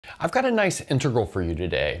I've got a nice integral for you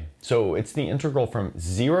today. So it's the integral from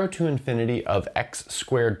 0 to infinity of x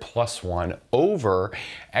squared plus 1 over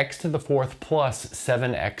x to the fourth plus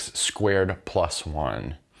 7x squared plus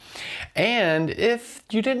 1. And if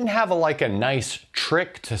you didn't have a nice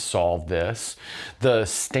trick to solve this, the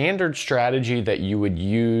standard strategy that you would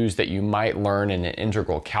use that you might learn in an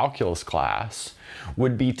integral calculus class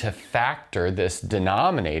would be to factor this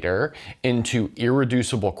denominator into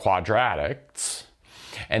irreducible quadratics.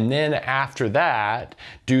 And then after that,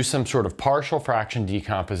 do some sort of partial fraction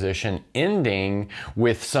decomposition, ending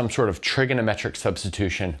with some sort of trigonometric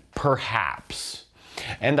substitution, perhaps.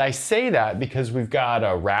 And I say that because we've got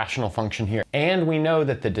a rational function here, and we know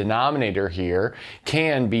that the denominator here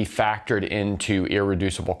can be factored into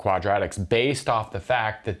irreducible quadratics based off the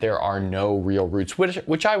fact that there are no real roots,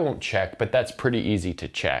 which I won't check, but that's pretty easy to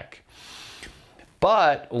check.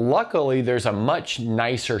 But luckily, there's a much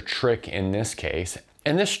nicer trick in this case.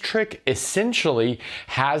 And this trick essentially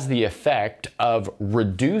has the effect of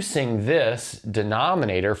reducing this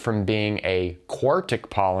denominator from being a quartic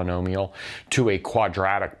polynomial to a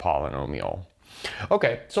quadratic polynomial.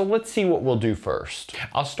 Okay, so let's see what we'll do first.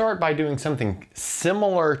 I'll start by doing something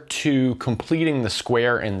similar to completing the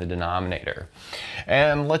square in the denominator.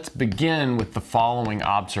 And let's begin with the following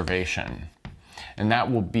observation. And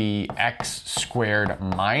that will be x squared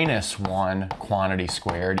minus 1 quantity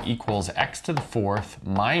squared equals x to the fourth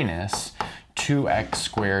minus 2x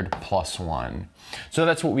squared plus 1. So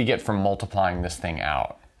that's what we get from multiplying this thing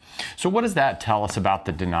out. So what does that tell us about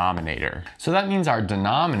the denominator? So that means our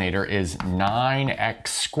denominator is 9x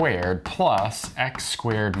squared plus x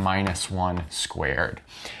squared minus 1 squared.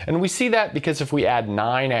 And we see that because if we add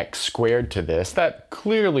 9x squared to this, that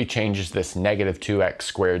clearly changes this negative 2x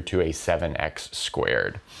squared to a 7x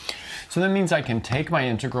squared. So that means I can take my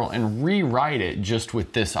integral and rewrite it just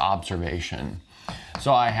with this observation.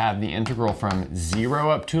 So I have the integral from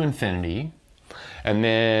 0 up to infinity, and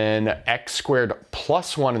then x squared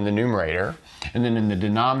plus 1 in the numerator. And then in the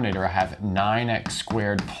denominator, I have 9x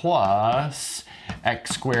squared plus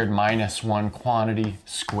x squared minus 1 quantity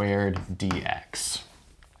squared dx.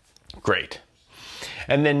 Great.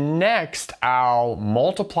 And then next, I'll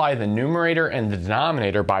multiply the numerator and the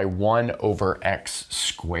denominator by 1 over x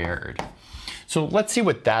squared. So let's see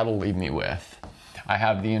what that'll leave me with. I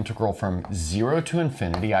have the integral from 0 to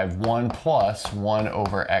infinity. I have 1 plus 1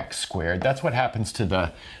 over x squared. That's what happens to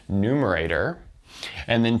the numerator.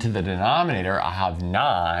 And then to the denominator, I have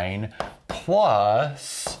 9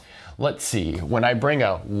 plus, let's see, when I bring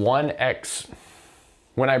a 1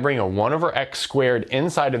 over x squared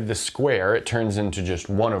inside of the square, it turns into just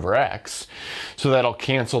 1 over x. So that'll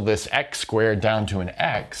cancel this x squared down to an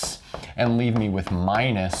x and leave me with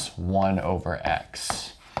minus 1 over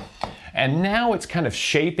x. And now it's kind of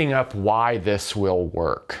shaping up why this will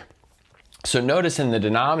work. So notice in the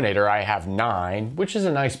denominator I have 9, which is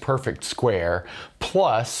a nice perfect square,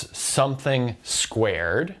 plus something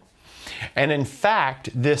squared. And in fact,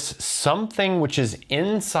 this something which is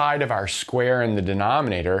inside of our square in the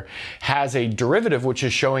denominator has a derivative which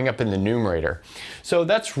is showing up in the numerator. So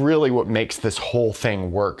that's really what makes this whole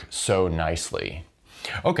thing work so nicely.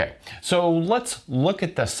 Okay, so let's look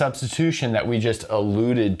at the substitution that we just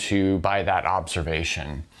alluded to by that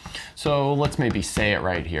observation. So let's maybe say it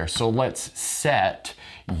right here. So let's set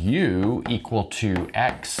u equal to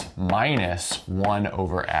x minus 1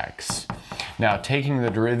 over x. Now, taking the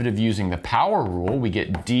derivative using the power rule, we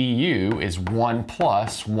get du is 1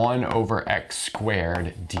 plus 1 over x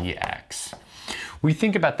squared dx. We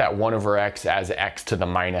think about that 1 over x as x to the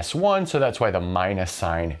minus 1, so that's why the minus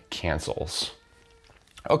sign cancels.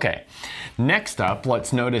 Okay, next up,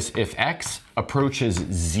 let's notice if x approaches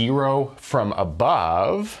 0 from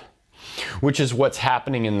above, which is what's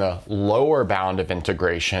happening in the lower bound of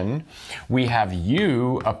integration, we have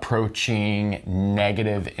u approaching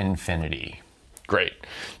negative infinity. Great.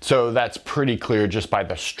 So that's pretty clear just by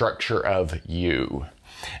the structure of u.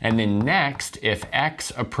 And then next, if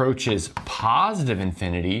x approaches positive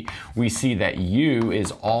infinity, we see that u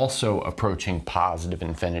is also approaching positive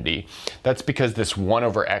infinity. That's because this 1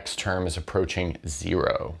 over x term is approaching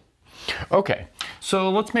 0. Okay,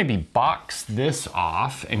 so let's maybe box this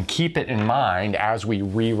off and keep it in mind as we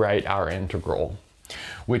rewrite our integral,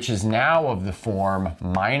 which is now of the form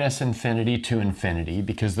minus infinity to infinity,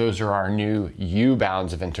 because those are our new u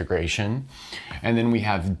bounds of integration. And then we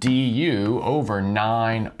have du over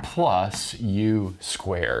 9 plus u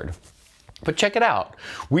squared. But check it out.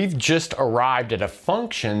 We've just arrived at a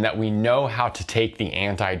function that we know how to take the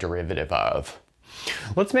antiderivative of.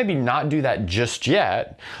 Let's maybe not do that just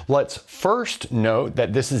yet. Let's first note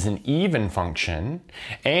that this is an even function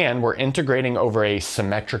and we're integrating over a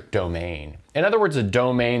symmetric domain. In other words, a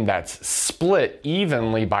domain that's split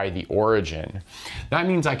evenly by the origin. That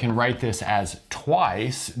means I can write this as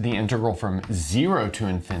twice the integral from 0 to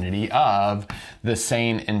infinity of the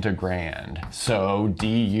same integrand. So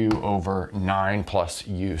du over 9 plus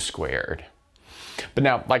u squared. But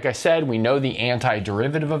now, like I said, we know the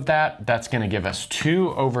antiderivative of that. That's going to give us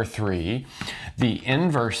 2 over 3. The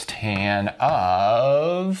inverse tan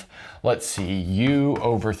of, let's see, u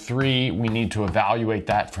over 3. We need to evaluate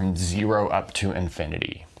that from 0 up to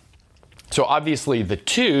infinity. So obviously the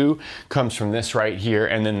 2 comes from this right here,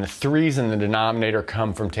 and then the 3's in the denominator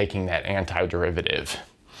come from taking that antiderivative.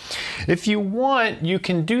 If you want, you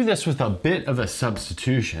can do this with a bit of a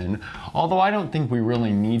substitution, although I don't think we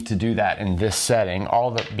really need to do that in this setting,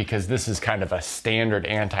 because this is kind of a standard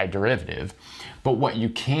antiderivative. But what you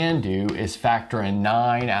can do is factor a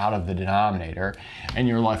 9 out of the denominator, and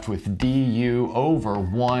you're left with du over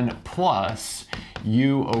 1 plus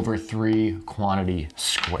u over 3 quantity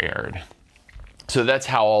squared. So that's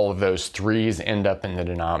how all of those 3's end up in the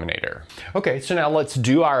denominator. Okay, so now let's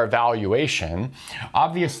do our evaluation.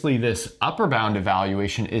 Obviously, this upper bound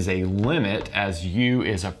evaluation is a limit as u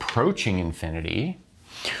is approaching infinity,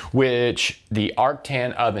 which the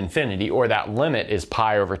arctan of infinity, or that limit, is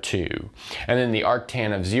pi over 2. And then the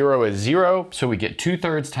arctan of 0 is 0, so we get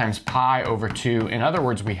 2/3 times pi over 2. In other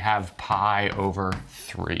words, we have pi over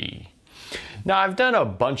 3. Now, I've done a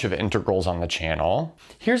bunch of integrals on the channel.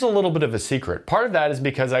 Here's a little bit of a secret. Part of that is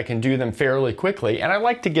because I can do them fairly quickly, and I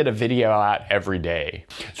like to get a video out every day.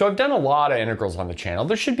 So I've done a lot of integrals on the channel.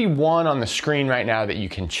 There should be one on the screen right now that you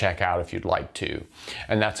can check out if you'd like to,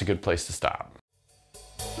 and that's a good place to stop.